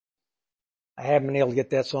I haven't been able to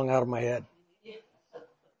get that song out of my head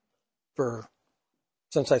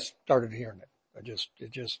since I started hearing it.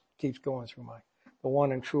 It just keeps going through the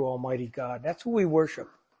one and true Almighty God. That's who we worship.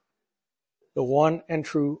 The one and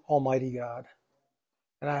true Almighty God.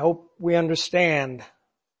 And I hope we understand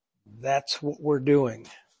that's what we're doing.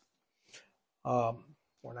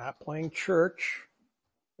 We're not playing church.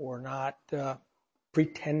 We're not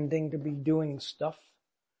pretending to be doing stuff.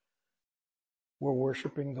 We're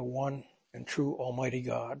worshiping the one and true Almighty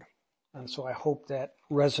God. And so I hope that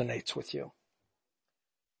resonates with you.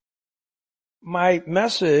 My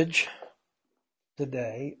message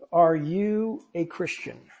today, are you a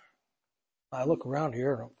Christian? I look around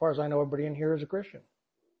here, and as far as I know, everybody in here is a Christian.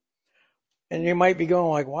 And you might be going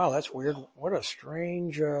like, wow, that's weird. What a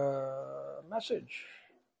strange message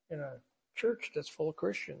in a church that's full of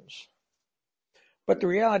Christians. But the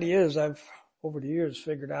reality is, I've, over the years,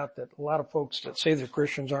 figured out that a lot of folks that say they're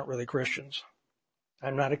Christians aren't really Christians.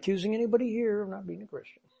 I'm not accusing anybody here of not being a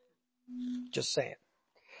Christian. Just saying.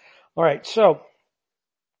 All right, so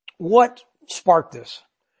what sparked this?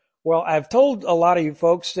 Well, I've told a lot of you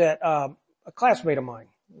folks that a classmate of mine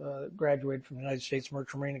graduated from the United States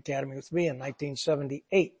Merchant Marine Academy with me in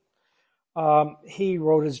 1978. He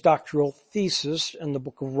wrote his doctoral thesis in the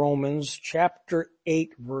book of Romans, chapter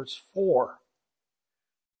 8, verse 4.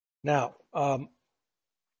 Now,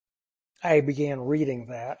 I began reading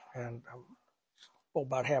that, and I'm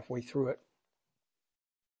about halfway through it.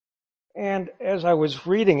 And as I was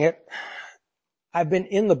reading it, I've been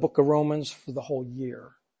in the book of Romans for the whole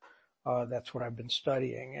year. That's what I've been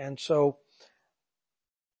studying. And so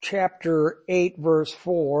chapter 8, verse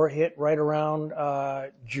 4 hit right around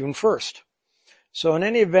June 1st. So in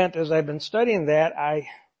any event, as I've been studying that, I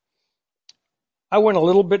went a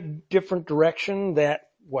little bit different direction than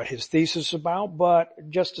what his thesis is about, but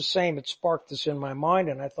just the same, it sparked this in my mind,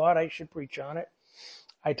 and I thought I should preach on it.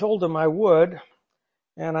 I told him I would,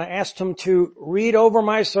 and I asked him to read over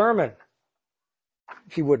my sermon,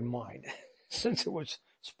 if he wouldn't mind, since it was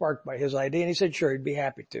sparked by his idea. And he said, sure, he'd be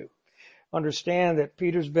happy to. Understand that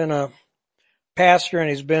Peter's been a pastor and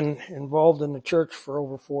he's been involved in the church for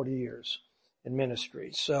over 40 years in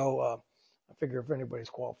ministry. So I figure if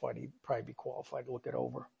anybody's qualified, he'd probably be qualified to look it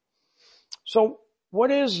over. So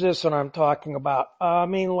what is this that I'm talking about? I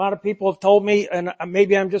mean, a lot of people have told me, and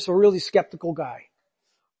maybe I'm just a really skeptical guy.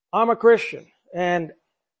 I'm a Christian, and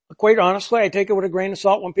quite honestly, I take it with a grain of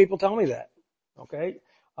salt when people tell me that. Okay?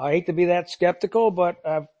 I hate to be that skeptical, but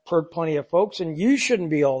I've heard plenty of folks, and you shouldn't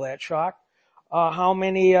be all that shocked, how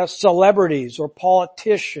many celebrities or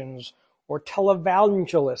politicians or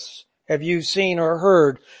televangelists have you seen or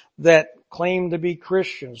heard that claim to be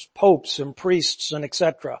Christians, popes and priests and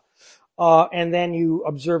etc. And then you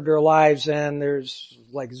observe their lives and there's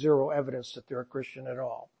like zero evidence that they're a Christian at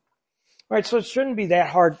all. All right, so it shouldn't be that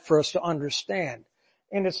hard for us to understand.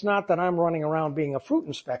 And it's not that I'm running around being a fruit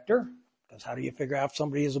inspector, because how do you figure out if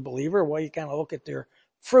somebody is a believer? Well, you kind of look at their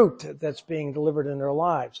fruit that's being delivered in their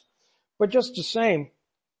lives. But just the same,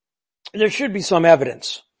 there should be some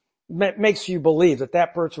evidence that makes you believe that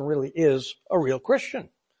that person really is a real Christian,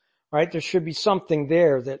 right? There should be something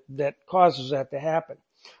there that causes that to happen.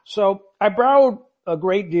 So I borrowed a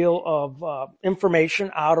great deal of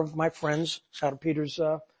information out of my friends, out of Peter's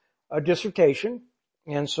dissertation.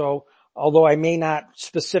 And so although I may not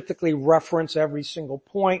specifically reference every single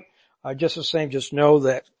point, just the same, just know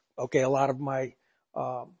that, okay, a lot of my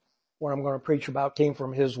what I'm going to preach about came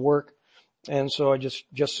from his work. And so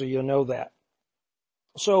just so you know that.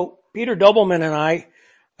 So Peter Doubleman and I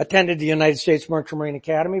attended the United States Merchant Marine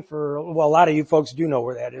Academy well, a lot of you folks do know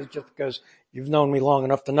where that is just because you've known me long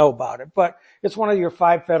enough to know about it. But it's one of your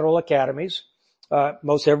 5 federal academies.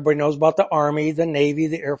 Most everybody knows about the Army, the Navy,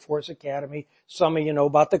 the Air Force Academy. Some of you know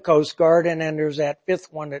about the Coast Guard. And then there's that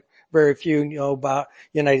 5th one that very few know about,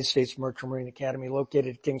 United States Merchant Marine Academy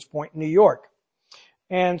located at Kings Point, New York.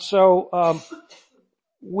 And so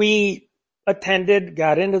we attended,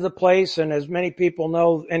 got into the place, and as many people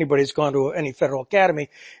know, anybody's gone to any federal academy,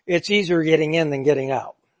 it's easier getting in than getting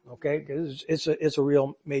out. Okay? Because it's a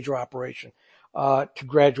real major operation to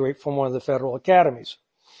graduate from one of the federal academies.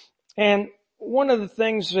 And one of the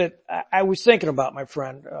things that I was thinking about, my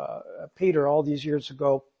friend Peter, all these years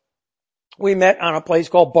ago, we met on a place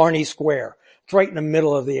called Barney Square. It's right in the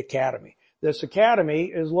middle of the academy. This academy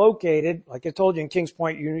is located, like I told you, in Kings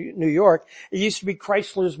Point, New York. It used to be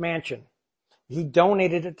Chrysler's mansion. He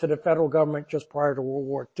donated it to the federal government just prior to World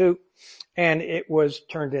War II, and it was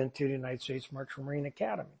turned into the United States Merchant Marine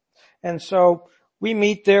Academy. And so we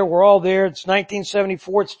meet there. We're all there. It's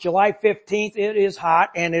 1974. It's July 15th. It is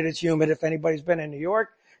hot and it is humid. If anybody's been in New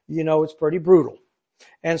York, you know it's pretty brutal.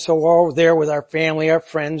 And so we're over there with our family, our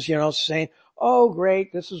friends, saying, oh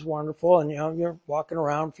great, this is wonderful. And you're walking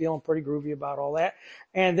around feeling pretty groovy about all that.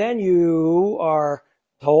 And then you are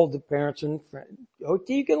told, the parents and friends,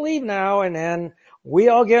 okay, you can leave now. And then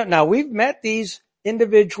now we've met these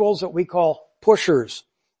individuals that we call pushers.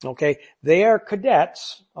 Okay. They are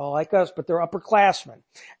cadets, like us, but they're upperclassmen.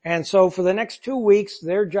 And so for the next 2 weeks,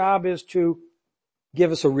 their job is to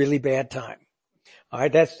give us a really bad time. All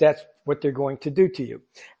right. That's what they're going to do to you.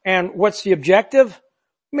 And what's the objective?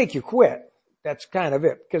 Make you quit. That's kind of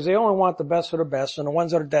it, because they only want the best of the best and the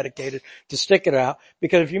ones that are dedicated to stick it out.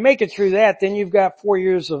 Because if you make it through that, then you've got 4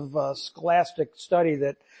 years of scholastic study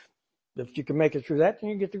that if you can make it through that,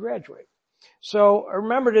 then you get to graduate. So I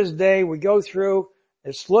remember this day, we go through,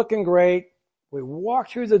 it's looking great. We walk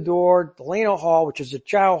through the door, Delano Hall, which is a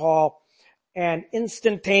chow hall, and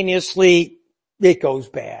instantaneously it goes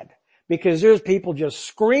bad. Because there's people just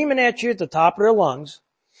screaming at you at the top of their lungs,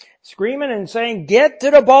 screaming and saying, get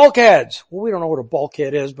to the bulkheads. Well, we don't know what a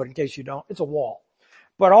bulkhead is, but in case you don't, it's a wall.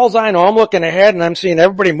 But all I know, I'm looking ahead and I'm seeing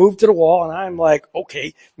everybody move to the wall, and I'm like, okay,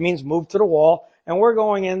 it means move to the wall. And we're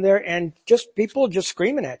going in there and just people just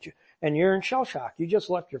screaming at you. And you're in shell shock. You just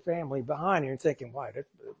left your family behind and you're thinking,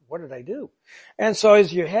 what did I do? And so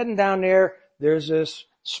as you're heading down there, there's this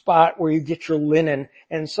spot where you get your linen,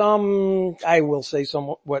 and I will say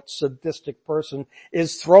somewhat sadistic person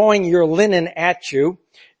is throwing your linen at you.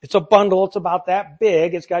 It's a bundle. It's about that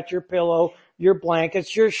big. It's got your pillow, your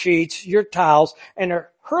blankets, your sheets, your towels, and they're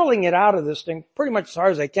hurling it out of this thing pretty much as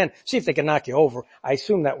hard as they can. See if they can knock you over. I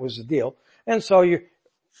assume that was the deal. And so you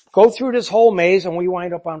go through this whole maze, and we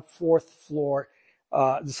wind up on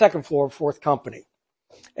the second floor of fourth company.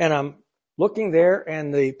 And I'm looking there,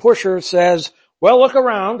 and the pusher says, well, look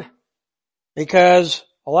around, because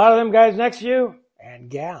a lot of them guys next to you and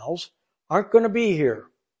gals aren't going to be here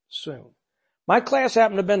soon. My class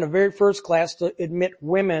happened to have been the very first class to admit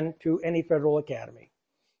women to any federal academy.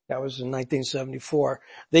 That was in 1974.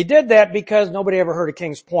 They did that because nobody ever heard of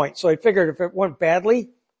Kings Point. So I figured if it went badly,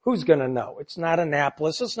 who's going to know? It's not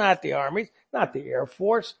Annapolis. It's not the Army. It's not the Air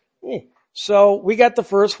Force. So we got the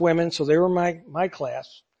first women, so they were my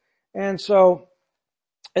class. And so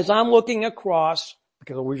as I'm looking across,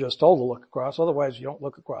 because we were just told to look across, otherwise you don't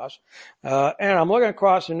look across, and I'm looking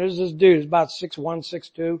across, and there's this dude who's about 6'1",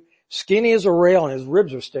 6'2", skinny as a rail, and his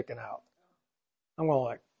ribs are sticking out. I'm going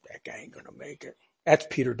like, that guy ain't gonna make it. That's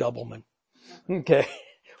Peter Doubleman. Okay.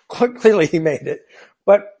 Clearly he made it.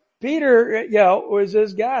 But Peter, was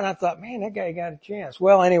this guy, and I thought, man, that guy got a chance.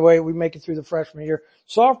 Well, anyway, we make it through the freshman year.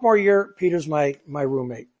 Sophomore year, Peter's my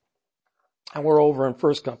roommate. And we're over in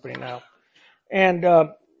first company now. And,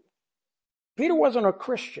 Peter wasn't a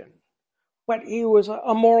Christian, but he was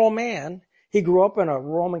a moral man. He grew up in a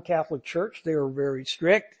Roman Catholic church. They were very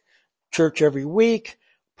strict. Church every week,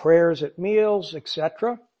 prayers at meals,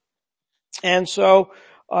 etc. And so,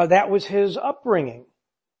 that was his upbringing.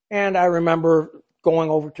 And I remember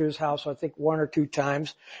going over to his house, I think 1 or 2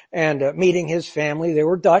 times, and meeting his family. They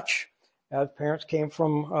were Dutch. His parents came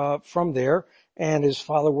from there, and his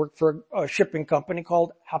father worked for a shipping company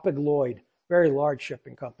called Hapag Lloyd. Very large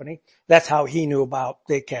shipping company. That's how he knew about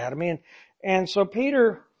the academy. And so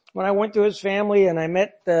Peter, when I went to his family and I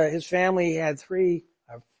met his family, he had 3,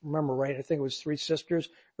 I remember right, I think it was 3 sisters,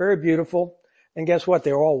 very beautiful. And guess what?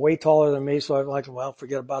 They were all way taller than me, so I was like, well,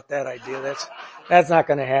 forget about that idea. That's not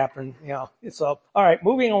going to happen. All right,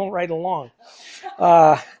 moving on right along.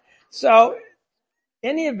 So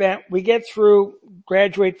in the event, we get through,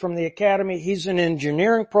 graduate from the academy. He's in an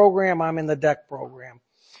engineering program. I'm in the deck program.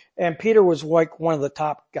 And Peter was like one of the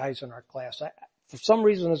top guys in our class. For some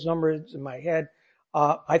reason, his number is in my head.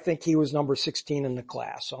 I think he was number 16 in the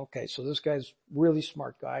class. Okay, so this guy's really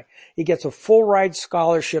smart guy. He gets a full ride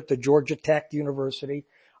scholarship to Georgia Tech University,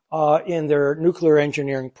 in their nuclear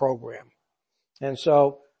engineering program. And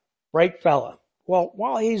so, bright fella. Well,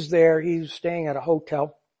 while he's there, he's staying at a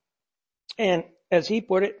hotel. And as he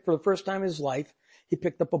put it, for the first time in his life, he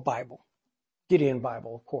picked up a Bible. Gideon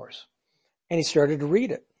Bible, of course. And he started to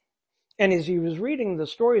read it. And as he was reading the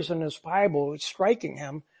stories in this Bible, it was striking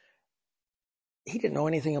him, he didn't know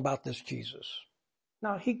anything about this Jesus.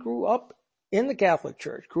 Now, he grew up in the Catholic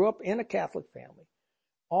Church, grew up in a Catholic family.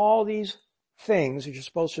 All these things that you're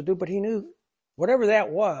supposed to do, but he knew whatever that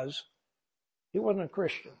was, he wasn't a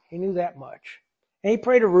Christian. He knew that much. And he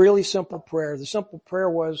prayed a really simple prayer. The simple prayer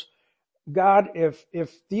was, God, if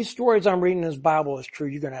these stories I'm reading in this Bible is true,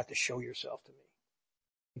 you're going to have to show yourself to me.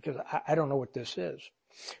 Because I don't know what this is.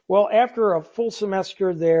 Well, after a full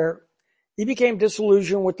semester there, he became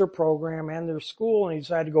disillusioned with their program and their school, and he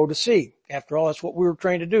decided to go to sea. After all, that's what we were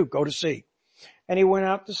trained to do, go to sea. And he went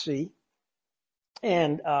out to sea.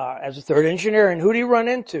 and as a third engineer. And who did he run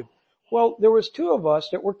into? Well, there was two of us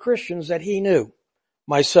that were Christians that he knew.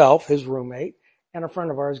 Myself, his roommate, and a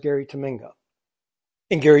friend of ours, Gary Tominga.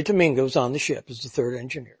 And Gary Tominga was on the ship as the third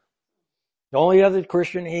engineer. The only other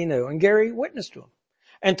Christian he knew. And Gary witnessed to him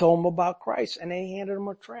and told him about Christ. And they handed him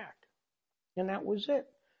a tract. And that was it.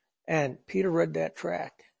 And Peter read that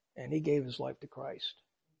tract and he gave his life to Christ.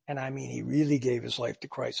 And I mean, he really gave his life to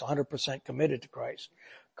Christ, 100% committed to Christ.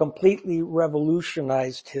 Completely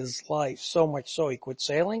revolutionized his life, so much so he quit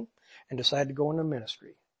sailing and decided to go into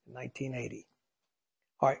ministry in 1980.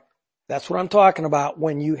 All right, that's what I'm talking about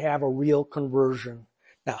when you have a real conversion.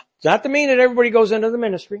 Now, it's not to mean that everybody goes into the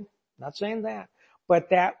ministry. I'm not saying that.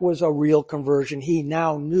 But that was a real conversion. He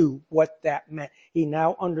now knew what that meant. He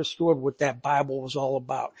now understood what that Bible was all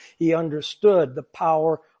about. He understood the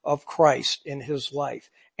power of Christ in his life.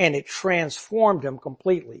 And it transformed him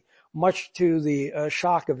completely, much to the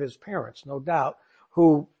shock of his parents, no doubt,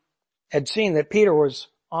 who had seen that Peter was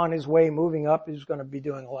on his way, moving up. He was going to be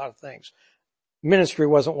doing a lot of things. Ministry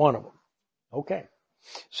wasn't one of them. Okay.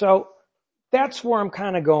 So that's where I'm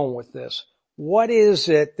kind of going with this. What is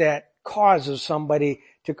it that causes somebody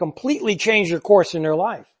to completely change their course in their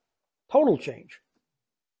life? Total change.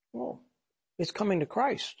 Well, it's coming to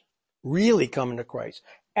Christ. Really coming to Christ.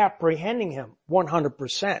 Apprehending him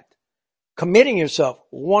 100%. Committing yourself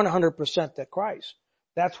 100% to Christ.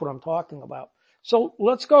 That's what I'm talking about. So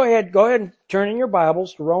let's go ahead and turn in your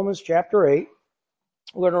Bibles to Romans chapter 8.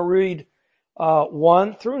 We're going to read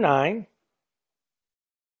 1 through 9.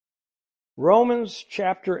 Romans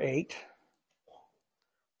chapter 8.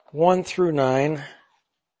 1 through 9.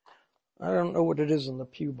 I don't know what it is in the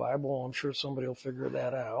Pew Bible. I'm sure somebody will figure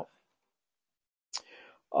that out.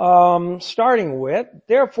 Starting with,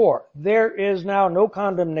 therefore, there is now no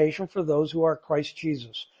condemnation for those who are Christ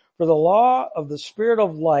Jesus. For the law of the Spirit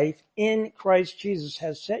of life in Christ Jesus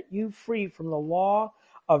has set you free from the law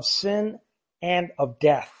of sin and of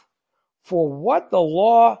death. For what the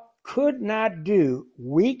law could not do,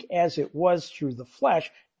 weak as it was through the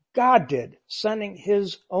flesh, God did, sending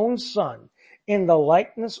his own Son in the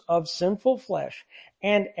likeness of sinful flesh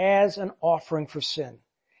and as an offering for sin.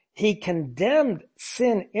 He condemned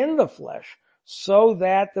sin in the flesh so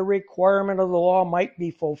that the requirement of the law might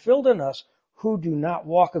be fulfilled in us who do not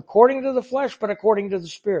walk according to the flesh but according to the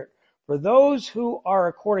Spirit. For those who are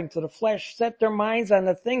according to the flesh set their minds on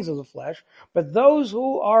the things of the flesh, but those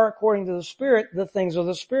who are according to the Spirit, the things of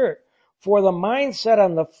the Spirit. For the mind set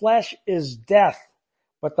on the flesh is death,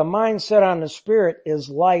 but the mind set on the Spirit is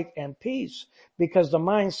light and peace, because the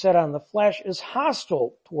mind set on the flesh is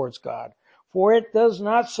hostile towards God. For it does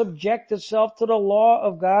not subject itself to the law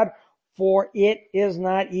of God, for it is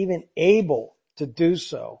not even able to do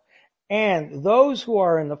so. And those who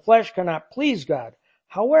are in the flesh cannot please God.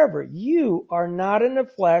 However, you are not in the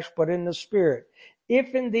flesh, but in the Spirit.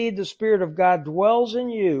 If indeed the Spirit of God dwells in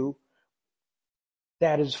you,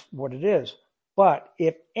 that is what it is. But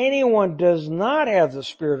if anyone does not have the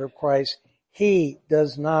Spirit of Christ, he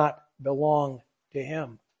does not belong to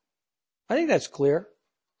him. I think that's clear.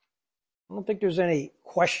 I don't think there's any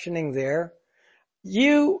questioning there.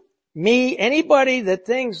 You, me, anybody that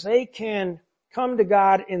thinks they can come to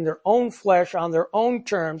God in their own flesh, on their own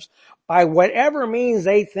terms, by whatever means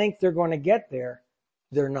they think they're going to get there,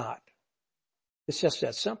 they're not. It's just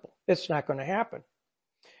that simple. It's not going to happen.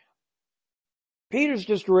 Peter's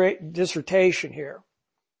dissertation here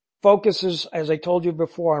focuses, as I told you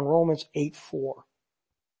before, on Romans 8:4.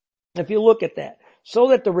 If you look at that, so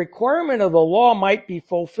that the requirement of the law might be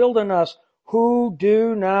fulfilled in us who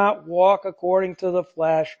do not walk according to the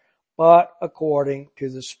flesh, but according to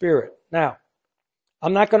the Spirit. Now,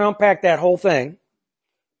 I'm not going to unpack that whole thing.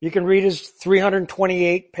 You can read his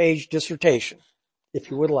 328-page dissertation, if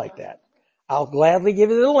you would like that. I'll gladly give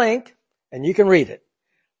you the link, and you can read it.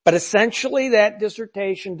 But essentially, that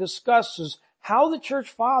dissertation discusses how the church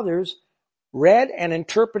fathers read and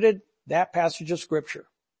interpreted that passage of Scripture.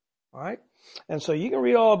 All right? And so you can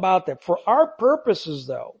read all about that. For our purposes,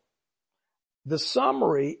 though, the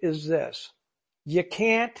summary is this. You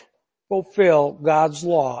can't fulfill God's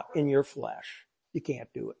law in your flesh. You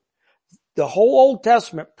can't do it. The whole Old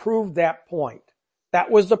Testament proved that point. That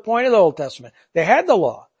was the point of the Old Testament. They had the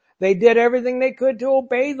law. They did everything they could to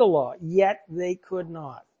obey the law, yet they could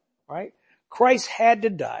not. Right? Christ had to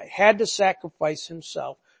die, had to sacrifice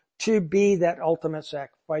himself to be that ultimate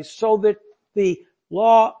sacrifice so that the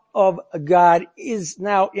law of God is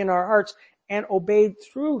now in our hearts and obeyed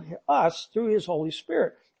through us, through his Holy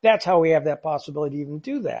Spirit. That's how we have that possibility to even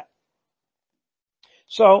do that.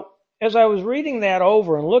 So, as I was reading that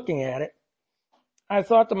over and looking at it, I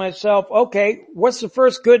thought to myself, okay, what's the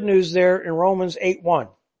first good news there in Romans 8:1?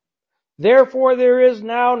 Therefore there is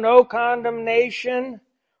now no condemnation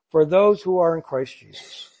for those who are in Christ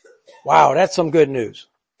Jesus. Wow, that's some good news.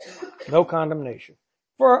 No condemnation.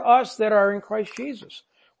 For us that are in Christ Jesus.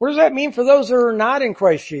 What does that mean for those that are not in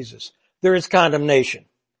Christ Jesus? There is condemnation.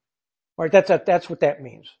 All right, that's what that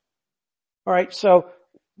means. All right, so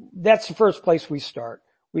that's the first place we start.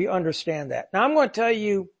 We understand that. Now I'm going to tell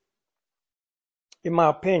you, in my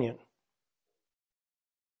opinion,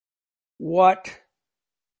 what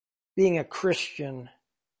being a Christian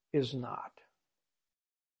is not.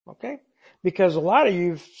 Okay? Because a lot of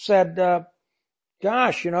you've said,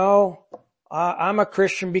 gosh, I'm a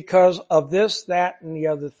Christian because of this, that, and the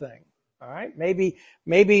other thing. All right?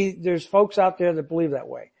 Maybe there's folks out there that believe that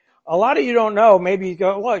way. A lot of you don't know. Maybe you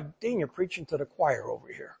go, well, Dean, you're preaching to the choir over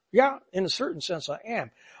here. Yeah, in a certain sense I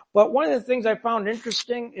am. But one of the things I found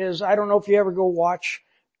interesting is, I don't know if you ever go watch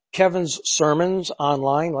Kevin's sermons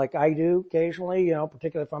online like I do occasionally,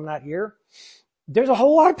 particularly if I'm not here. There's a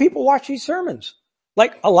whole lot of people watch these sermons.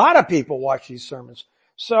 Like a lot of people watch these sermons.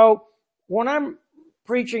 So when I'm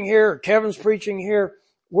preaching here, Kevin's preaching here,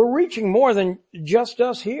 we're reaching more than just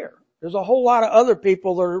us here. There's a whole lot of other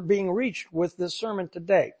people that are being reached with this sermon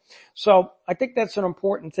today. So I think that's an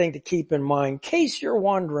important thing to keep in mind in case you're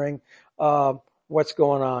wondering what's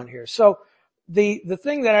going on here. So the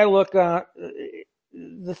thing that I look at,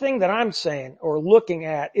 the thing that I'm saying or looking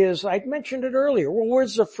at is, I mentioned it earlier. Well,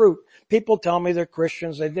 where's the fruit? People tell me they're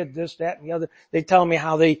Christians. They did this, that, and the other. They tell me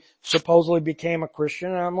how they supposedly became a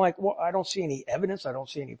Christian. And I'm like, well, I don't see any evidence. I don't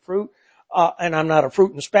see any fruit. And I'm not a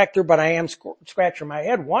fruit inspector, but I am scratching my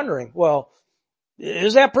head wondering, well,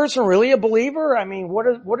 is that person really a believer? I mean, what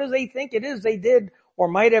do they think it is they did or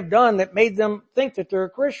might have done that made them think that they're a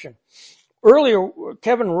Christian? Earlier,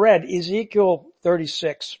 Kevin read Ezekiel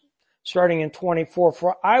 36. Starting in 24,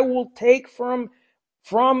 for I will take from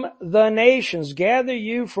the nations, gather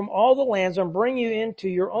you from all the lands and bring you into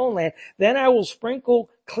your own land. Then I will sprinkle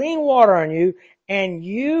clean water on you and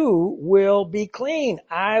you will be clean.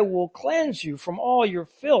 I will cleanse you from all your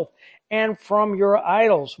filth and from your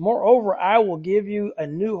idols. Moreover, I will give you a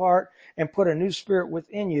new heart and put a new spirit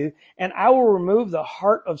within you. And I will remove the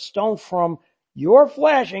heart of stone from your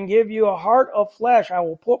flesh and give you a heart of flesh. I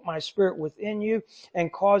will put my spirit within you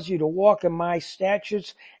and cause you to walk in my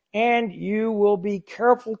statutes, and you will be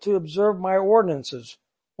careful to observe my ordinances.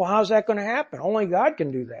 Well, how's that going to happen? Only God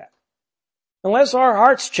can do that. Unless our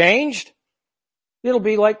hearts changed, it'll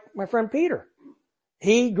be like my friend Peter.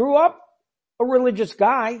 He grew up a religious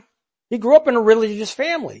guy. He grew up in a religious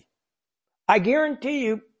family. I guarantee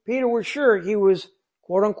you, Peter was sure he was,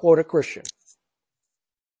 quote unquote, a Christian.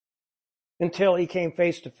 Until he came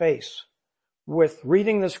face to face with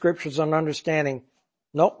reading the scriptures and understanding,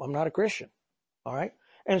 nope, I'm not a Christian. All right.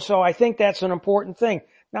 And so I think that's an important thing.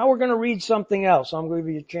 Now we're going to read something else. I'm going to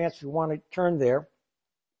give you a chance if you want to turn there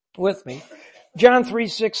with me. John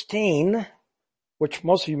 3:16, which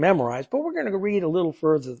most of you memorized, but we're going to read a little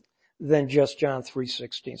further than just John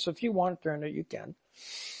 3:16. So if you want to turn there, you can.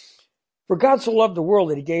 For God so loved the world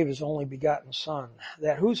that he gave his only begotten Son,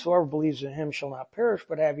 that whosoever believes in him shall not perish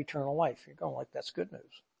but have eternal life. You're going like, that's good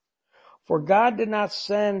news. For God did not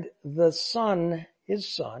send the Son, his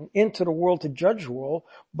Son, into the world to judge the world,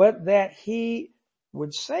 but that he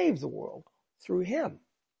would save the world through him.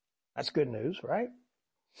 That's good news, right?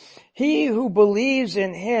 He who believes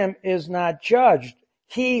in him is not judged.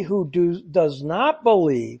 He who does not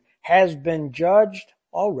believe has been judged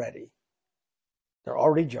already. They're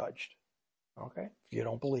already judged. Okay? If you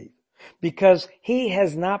don't believe. Because he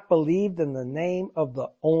has not believed in the name of the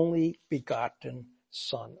only begotten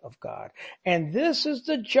Son of God. And this is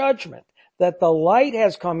the judgment, that the light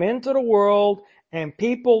has come into the world and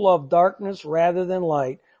people love darkness rather than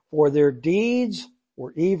light, for their deeds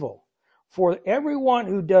were evil. For everyone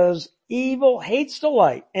who does evil hates the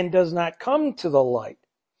light and does not come to the light,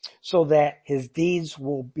 so that his deeds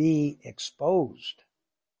will be exposed.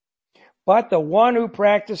 But the one who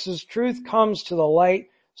practices truth comes to the light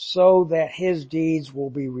so that his deeds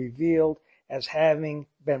will be revealed as having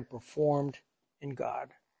been performed in God.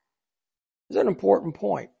 It's an important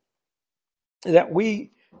point that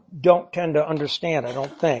we don't tend to understand, I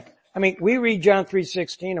don't think. I mean, we read John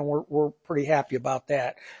 3:16 and we're pretty happy about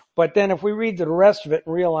that. But then if we read the rest of it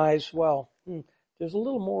and realize, well, there's a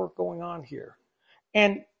little more going on here.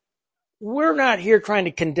 And we're not here trying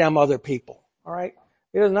to condemn other people, all right?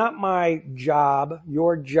 It is not my job,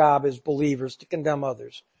 your job as believers to condemn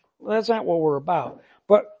others. Well, that's not what we're about.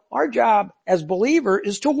 But our job as believers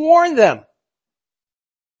is to warn them.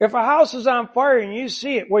 If a house is on fire and you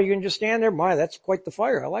see it, well, you can just stand there, my, that's quite the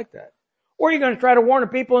fire. I like that. Or are you going to try to warn the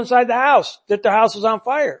people inside the house that the house is on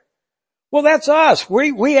fire? Well, that's us.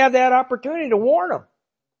 We have that opportunity to warn them.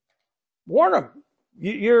 Warn them.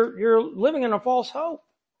 You're living in a false hope.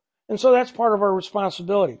 And so that's part of our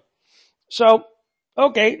responsibility. So,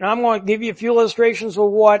 okay, now I'm going to give you a few illustrations of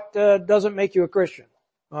what doesn't make you a Christian.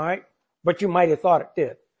 All right? But you might have thought it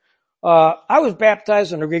did. I was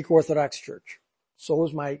baptized in a Greek Orthodox church. So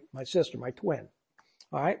was my sister, my twin.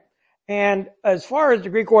 All right? And as far as the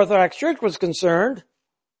Greek Orthodox Church was concerned,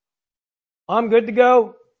 I'm good to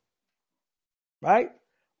go. Right?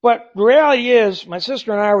 But the reality is, my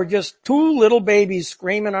sister and I were just two little babies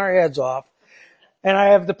screaming our heads off. And I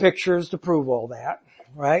have the pictures to prove all that.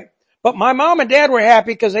 Right? But my mom and dad were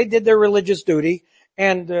happy because they did their religious duty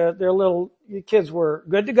and their little kids were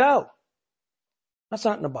good to go. That's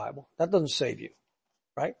not in the Bible. That doesn't save you.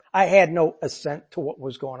 Right? I had no assent to what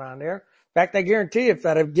was going on there. In fact, I guarantee you if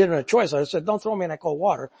I'd have given a choice, I'd have said, don't throw me in that cold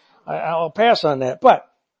water. I'll pass on that. But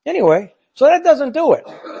anyway, so that doesn't do it.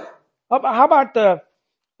 How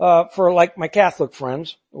about for like my Catholic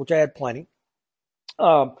friends, which I had plenty,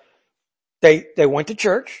 they went to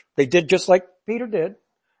church. They did just like Peter did.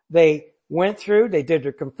 They went through, they did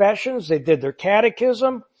their confessions, they did their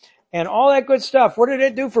catechism, and all that good stuff. What did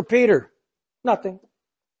it do for Peter? Nothing.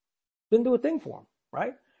 Didn't do a thing for him,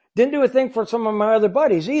 right? Didn't do a thing for some of my other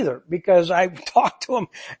buddies either, because I talked to them,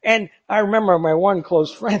 and I remember my one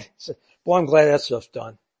close friend said, boy, I'm glad that stuff's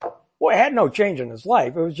done. Well, it had no change in his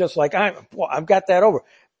life. It was just like, I've got that over.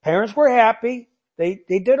 Parents were happy. They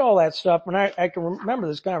did all that stuff, and I can remember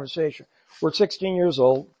this conversation. We're 16 years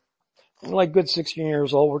old. We're like good 16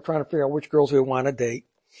 years old. We're trying to figure out which girls we want to date.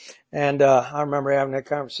 And I remember having that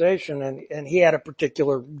conversation, and he had a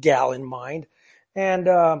particular gal in mind.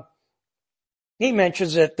 And he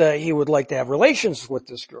mentions that he would like to have relations with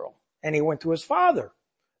this girl. And he went to his father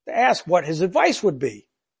to ask what his advice would be.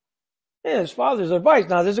 And his father's advice,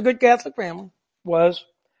 now there's a good Catholic family, was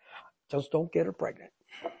just don't get her pregnant.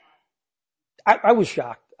 I was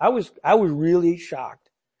shocked. I was really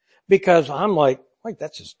shocked because I'm like, wait,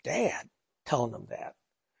 that's his dad telling him that.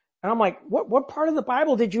 And I'm like, what part of the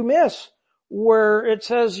Bible did you miss where it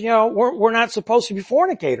says, we're not supposed to be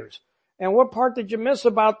fornicators? And what part did you miss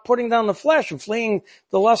about putting down the flesh and fleeing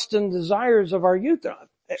the lust and desires of our youth?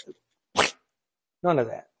 None of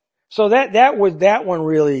that. So that one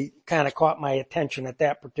really kind of caught my attention at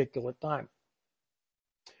that particular time.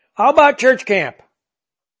 How about church camp?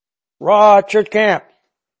 Raw church camp.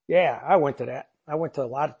 Yeah, I went to that. I went to a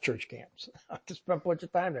lot of church camps. I just spent a bunch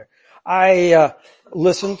of time there. I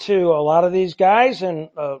listened to a lot of these guys, and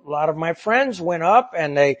a lot of my friends went up,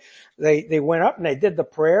 and they went up and they did the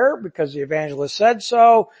prayer because the evangelist said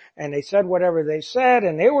so, and they said whatever they said,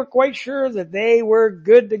 and they were quite sure that they were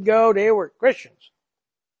good to go. They were Christians.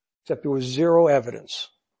 Except there was zero evidence.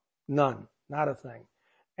 None. Not a thing.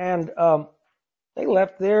 And they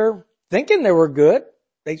left there thinking they were good.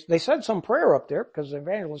 They said some prayer up there because the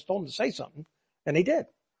evangelist told them to say something, and they did.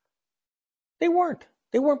 They weren't.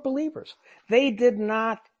 They weren't believers. They did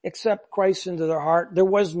not accept Christ into their heart. There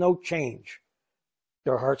was no change.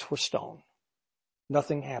 Their hearts were stone.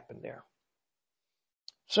 Nothing happened there.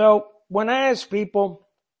 So when I ask people,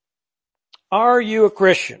 are you a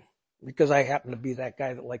Christian? Because I happen to be that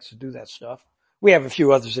guy that likes to do that stuff. We have a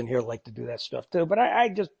few others in here that like to do that stuff too, but I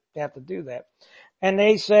just have to do that. And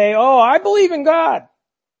they say, oh, I believe in God.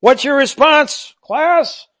 What's your response,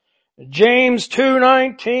 class? James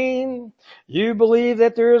 2:19, you believe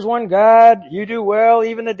that there is one God, you do well,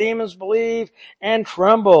 even the demons believe and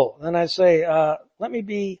tremble. Then I say, let me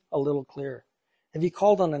be a little clear. Have you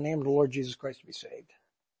called on the name of the Lord Jesus Christ to be saved?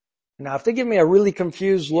 Now, if they give me a really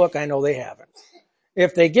confused look, I know they haven't.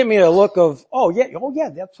 If they give me a look of, oh yeah,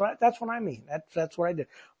 that's what I mean. That's what I did.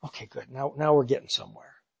 Okay, good. Now we're getting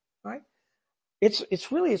somewhere, right?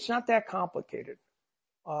 It's not that complicated.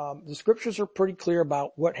 The scriptures are pretty clear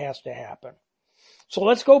about what has to happen. So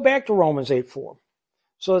let's go back to Romans 8:4.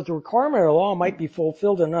 So that the requirement of the law might be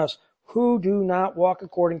fulfilled in us who do not walk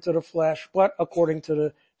according to the flesh, but according to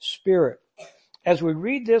the Spirit. As we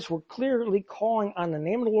read this, we're clearly calling on the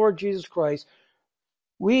name of the Lord Jesus Christ.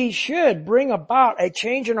 We should bring about a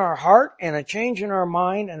change in our heart and a change in our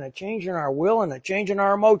mind and a change in our will and a change in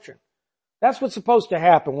our emotion. That's what's supposed to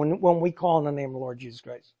happen when we call on the name of the Lord Jesus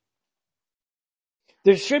Christ.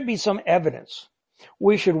 There should be some evidence.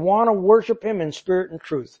 We should want to worship Him in spirit and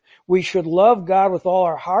truth. We should love God with all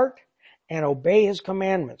our heart and obey His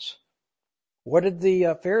commandments. What did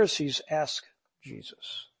the Pharisees ask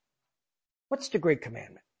Jesus? What's the great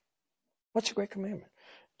commandment? What's the great commandment?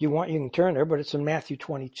 You can turn there, but it's in Matthew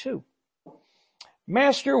 22.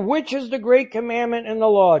 Master, which is the great commandment in the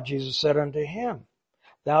law? Jesus said unto him,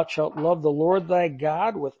 Thou shalt love the Lord thy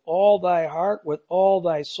God with all thy heart, with all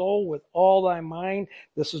thy soul, with all thy mind.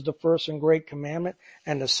 This is the first and great commandment.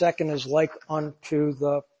 And the second is like unto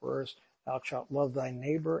the first. Thou shalt love thy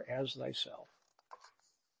neighbor as thyself.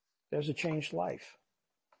 There's a changed life.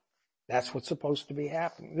 That's what's supposed to be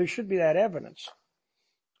happening. There should be that evidence.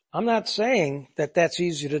 I'm not saying that that's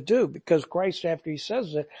easy to do, because Christ, after he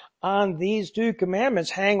says it, on these two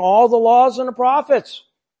commandments hang all the laws and the prophets.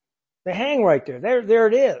 They hang right there. There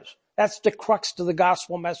it is. That's the crux to the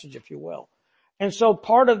gospel message, if you will. And so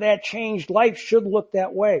part of that changed life should look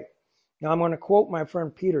that way. Now I'm going to quote my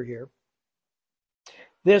friend Peter here.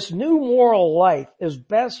 This new moral life is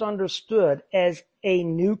best understood as a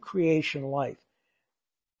new creation life.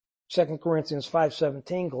 2 Corinthians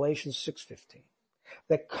 5:17, Galatians 6:15.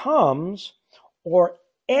 That comes or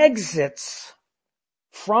exits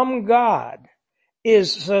from God,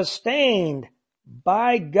 is sustained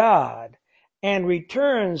by God, and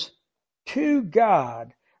returns to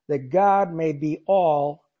God, that God may be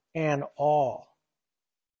all and all.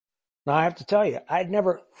 Now I have to tell you, I'd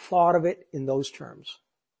never thought of it in those terms.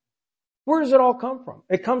 Where does it all come from?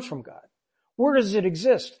 It comes from God. Where does it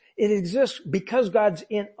exist? It exists because God's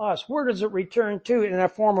in us. Where does it return to? In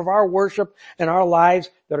that form of our worship and our lives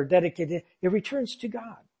that are dedicated, it returns to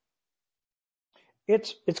God.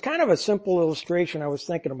 It's kind of a simple illustration I was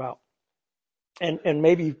thinking about. And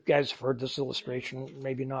maybe you guys have heard this illustration,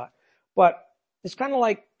 maybe not. But it's kind of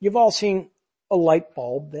like you've all seen a light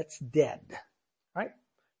bulb that's dead, right?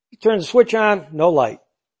 You turn the switch on, no light.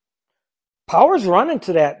 Power's running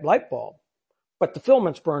to that light bulb, but the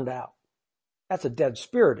filament's burned out. That's a dead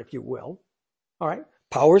spirit, if you will. All right.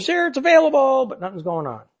 Power's there, it's available, but nothing's going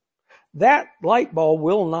on. That light bulb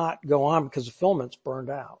will not go on because the filament's burned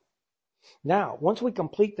out. Now, once we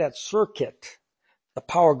complete that circuit, the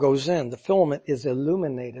power goes in, the filament is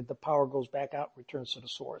illuminated, the power goes back out, returns to the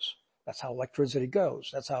source. That's how electricity goes.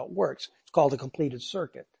 That's how it works. It's called a completed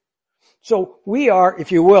circuit. So we are,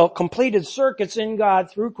 if you will, completed circuits in God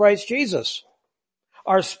through Christ Jesus.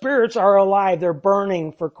 Our spirits are alive. They're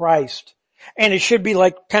burning for Christ. And it should be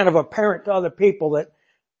like kind of apparent to other people that,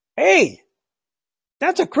 hey,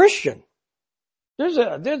 that's a Christian. There's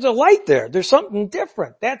a light there. There's something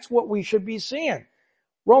different. That's what we should be seeing.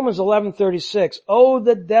 Romans 11:36. Oh,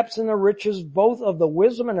 the depths and the riches both of the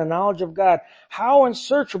wisdom and the knowledge of God. How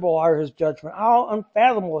unsearchable are his judgments. How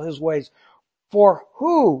unfathomable his ways. For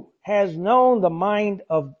who has known the mind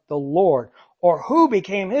of the Lord? Or who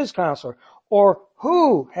became his counselor? Or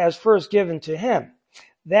who has first given to him,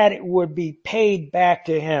 that it would be paid back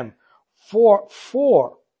to him? For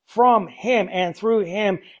from him and through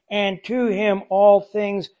him and to him all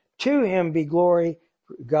things, to him be glory,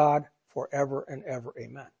 God, forever and ever.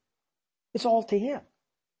 Amen. It's all to him.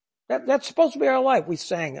 That's supposed to be our life. We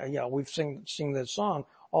sang, we've sing this song,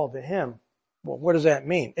 all to him. Well, what does that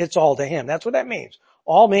mean? It's all to him. That's what that means.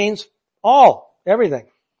 All means all, everything.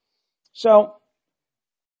 So,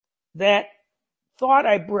 that thought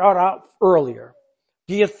I brought out earlier,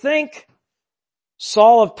 do you think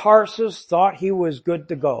Saul of Tarsus thought he was good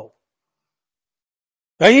to go?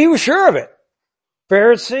 Now, he was sure of it.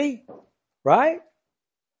 Pharisee, right?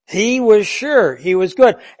 He was sure he was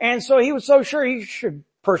good. And so he was so sure he should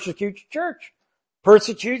persecute the church,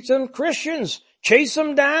 persecute some Christians, chase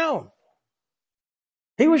them down.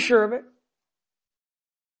 He was sure of it.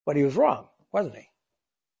 But he was wrong, wasn't he?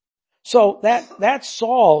 So that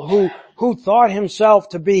Saul who thought himself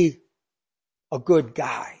to be a good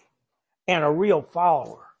guy and a real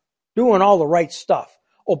follower, doing all the right stuff,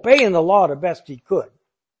 obeying the law the best he could,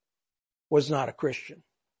 was not a Christian.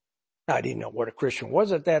 Now, I didn't know what a Christian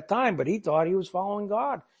was at that time, but he thought he was following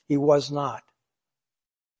God. He was not.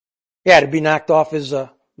 He had to be knocked off his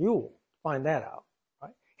mule. Find that out.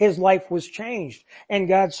 Right? His life was changed, and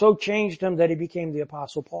God so changed him that he became the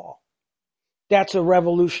Apostle Paul. That's a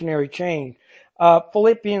revolutionary change.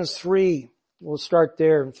 Philippians 3, we'll start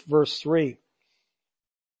there in verse 3.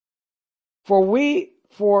 For we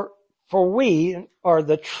are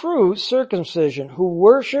the true circumcision, who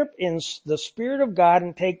worship in the Spirit of God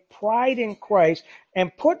and take pride in Christ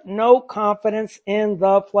and put no confidence in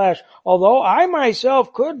the flesh. Although I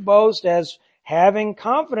myself could boast as having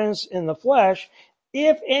confidence in the flesh,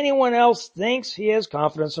 if anyone else thinks he has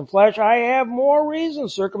confidence in flesh, I have more reason.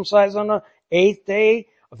 Circumcised on the 8th day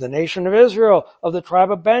of the nation of Israel, of the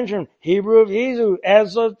tribe of Benjamin, Hebrew of Hebrew,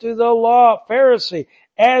 as to the law, Pharisee,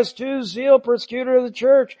 as to zeal, persecutor of the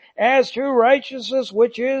church, as to righteousness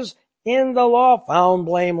which is in the law, found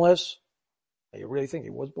blameless. You really think he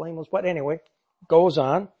was blameless? But anyway, goes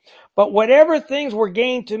on. But whatever things were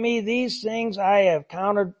gained to me, these things I have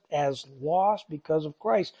counted as loss because of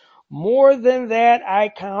Christ. More than that, I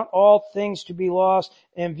count all things to be lost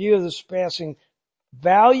in view of the surpassing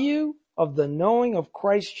value of the knowing of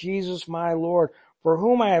Christ Jesus my Lord, for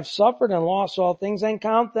whom I have suffered and lost all things and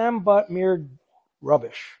count them but mere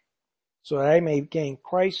rubbish, so that I may gain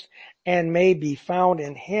Christ and may be found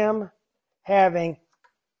in him, having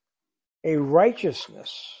a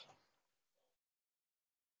righteousness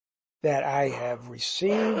that I have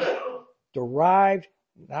received, derived,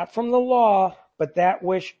 not from the law, but that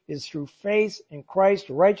which is through faith in Christ,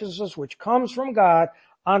 righteousness which comes from God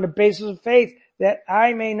on the basis of faith, that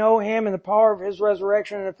I may know him in the power of his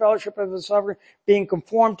resurrection and the fellowship of his suffering, being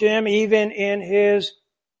conformed to him even in his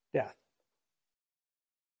death.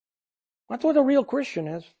 That's what a real Christian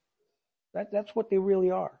is. That's what they really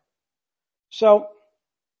are. So,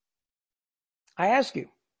 I ask you,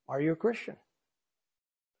 are you a Christian?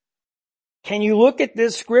 Can you look at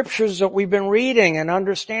these scriptures that we've been reading and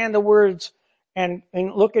understand the words and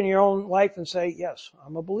look in your own life and say, yes,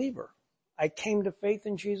 I'm a believer. I came to faith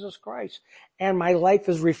in Jesus Christ and my life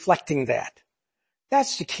is reflecting that.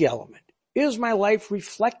 That's the key element. Is my life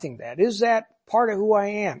reflecting that? Is that part of who I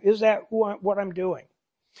am? Is that what I'm doing?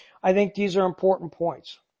 I think these are important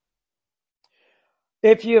points.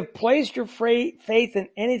 If you have placed your faith in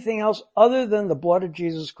anything else other than the blood of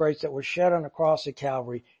Jesus Christ that was shed on the cross of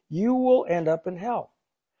Calvary, you will end up in hell.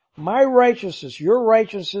 My righteousness, your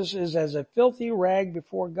righteousness is as a filthy rag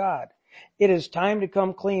before God. It is time to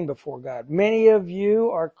come clean before God. Many of you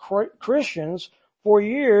are Christians for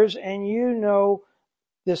years and you know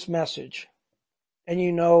this message. And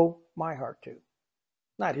you know my heart too.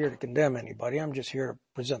 Not here to condemn anybody. I'm just here to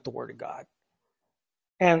present the Word of God.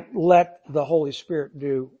 And let the Holy Spirit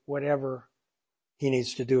do whatever he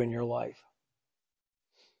needs to do in your life.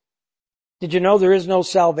 Did you know there is no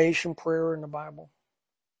salvation prayer in the Bible?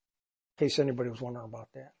 In case anybody was wondering about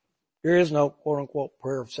that. There is no quote-unquote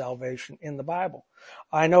prayer of salvation in the Bible.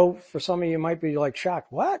 I know for some of you might be like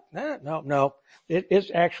shocked. What? No.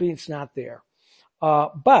 It's not there.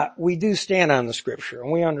 But we do stand on the scripture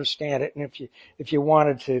and we understand it. And if you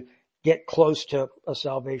wanted to get close to a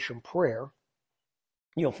salvation prayer,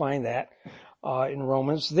 you'll find that, in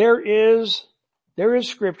Romans. There is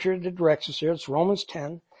scripture that directs us here. It's Romans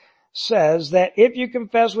 10. Says that if you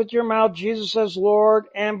confess with your mouth Jesus as Lord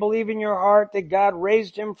and believe in your heart that God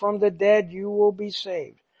raised him from the dead, you will be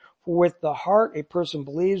saved. For with the heart a person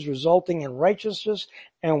believes, resulting in righteousness,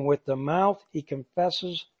 and with the mouth he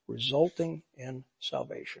confesses, resulting in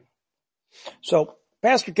salvation. So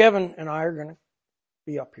Pastor Kevin and I are going to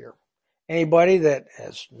be up here. Anybody that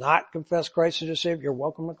has not confessed Christ as your Savior, you're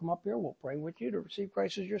welcome to come up here. We'll pray with you to receive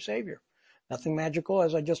Christ as your Savior. Nothing magical,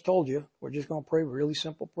 as I just told you. We're just going to pray a really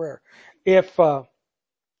simple prayer. If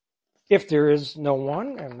there is no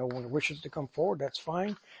one and no one wishes to come forward, that's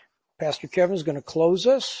fine. Pastor Kevin is going to close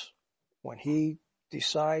us when he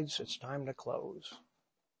decides it's time to close.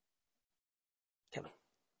 Kevin.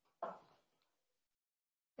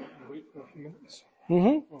 Wait for a few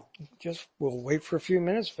minutes. We'll wait for a few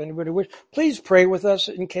minutes if anybody wishes. Please pray with us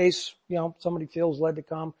in case, somebody feels led to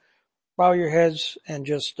come. Bow your heads and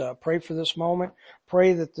just pray for this moment.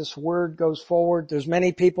 Pray that this word goes forward. There's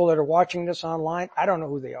many people that are watching this online. I don't know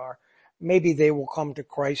who they are. Maybe they will come to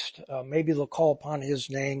Christ. Maybe they'll call upon his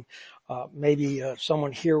name. Maybe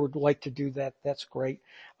someone here would like to do that. That's great.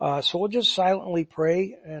 So we'll just silently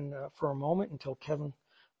pray and for a moment until Kevin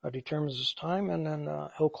determines his time, and then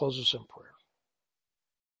he'll close us in prayer.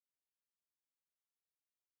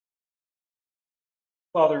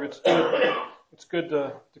 Father, it's good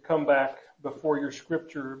to come back before your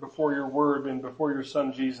scripture, before your word, and before your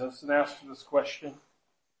son Jesus and ask this question.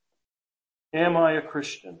 Am I a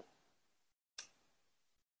Christian?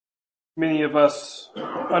 Many of us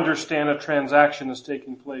understand a transaction is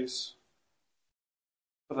taking place,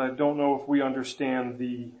 but I don't know if we understand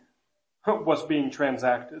what's being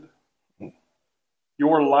transacted.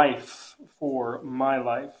 Your life for my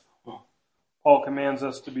life. Paul commands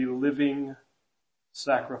us to be living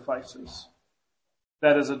sacrifices.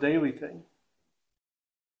 That is a daily thing.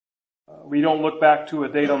 We don't look back to a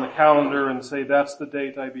date on the calendar and say, that's the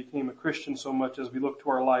date I became a Christian, so much as we look to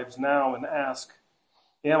our lives now and ask,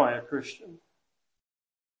 am I a Christian?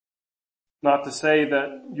 Not to say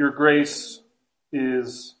that your grace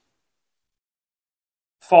is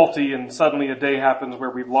faulty and suddenly a day happens where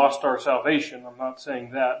we've lost our salvation. I'm not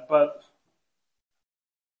saying that, but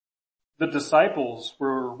the disciples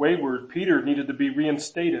were wayward. Peter needed to be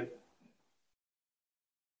reinstated.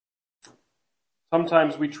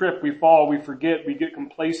 Sometimes we trip, we fall, we forget, we get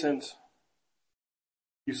complacent.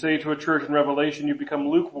 You say to a church in Revelation, you become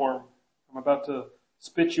lukewarm. I'm about to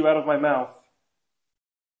spit you out of my mouth.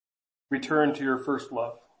 Return to your first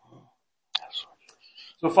love.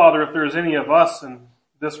 So Father, if there's any of us in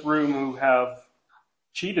this room who have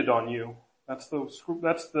cheated on you, that's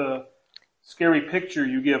the scary picture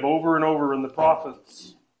you give over and over in the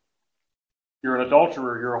prophets. You're an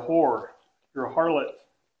adulterer, you're a whore, you're a harlot.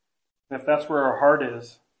 And if that's where our heart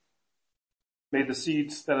is, may the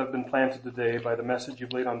seeds that have been planted today by the message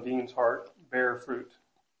you've laid on Dean's heart bear fruit.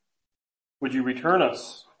 Would you return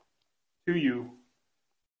us to you?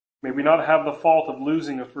 May we not have the fault of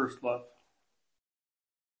losing a first love.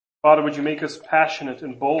 Father, would you make us passionate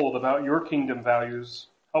and bold about your kingdom values?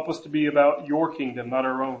 Help us to be about your kingdom, not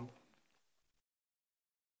our own.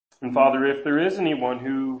 And Father, if there is anyone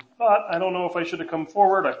who thought, I don't know if I should have come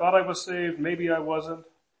forward, I thought I was saved, maybe I wasn't.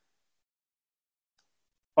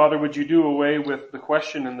 Father, would you do away with the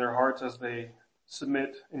question in their hearts as they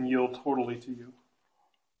submit and yield totally to you?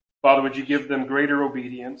 Father, would you give them greater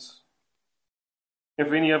obedience?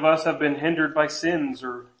 If any of us have been hindered by sins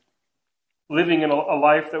or living in a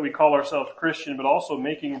life that we call ourselves Christian, but also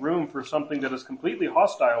making room for something that is completely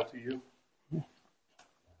hostile to you,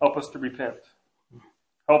 help us to repent.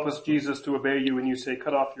 Help us, Jesus, to obey you when you say,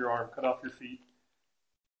 cut off your arm, cut off your feet,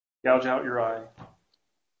 gouge out your eye.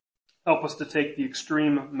 Help us to take the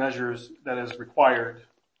extreme measures that is required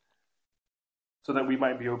so that we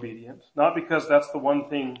might be obedient. Not because that's the one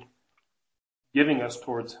thing leading us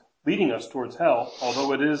towards hell,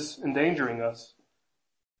 although it is endangering us,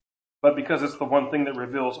 but because it's the one thing that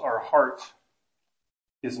reveals our heart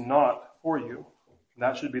is not for you.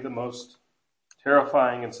 That should be the most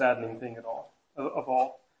terrifying and saddening thing of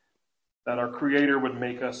all, that our Creator would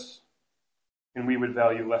make us and we would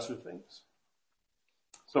value lesser things.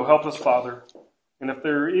 So help us, Father. And if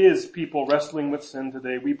there is people wrestling with sin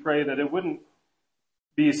today, we pray that it wouldn't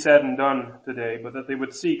be said and done today, but that they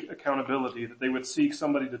would seek accountability, that they would seek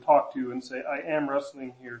somebody to talk to and say, I am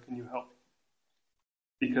wrestling here, can you help me?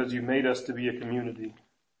 Because you made us to be a community.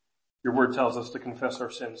 Your word tells us to confess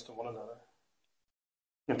our sins to one another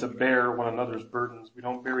and to bear one another's burdens. We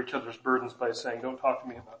don't bear each other's burdens by saying, don't talk to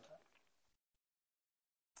me about that.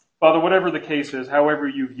 Father, whatever the case is, however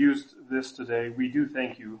you've used this today, we do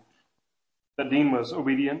thank you that Dean was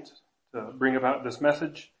obedient to bring about this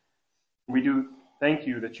message. We do thank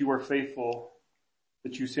you that you are faithful,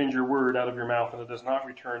 that you send your word out of your mouth and it does not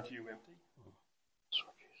return to you empty.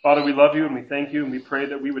 Father, we love you and we thank you and we pray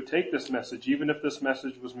that we would take this message, even if this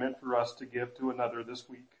message was meant for us to give to another this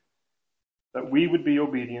week, that we would be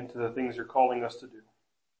obedient to the things you're calling us to do.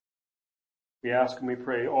 We ask and we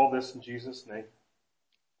pray all this in Jesus' name.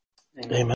 Amen.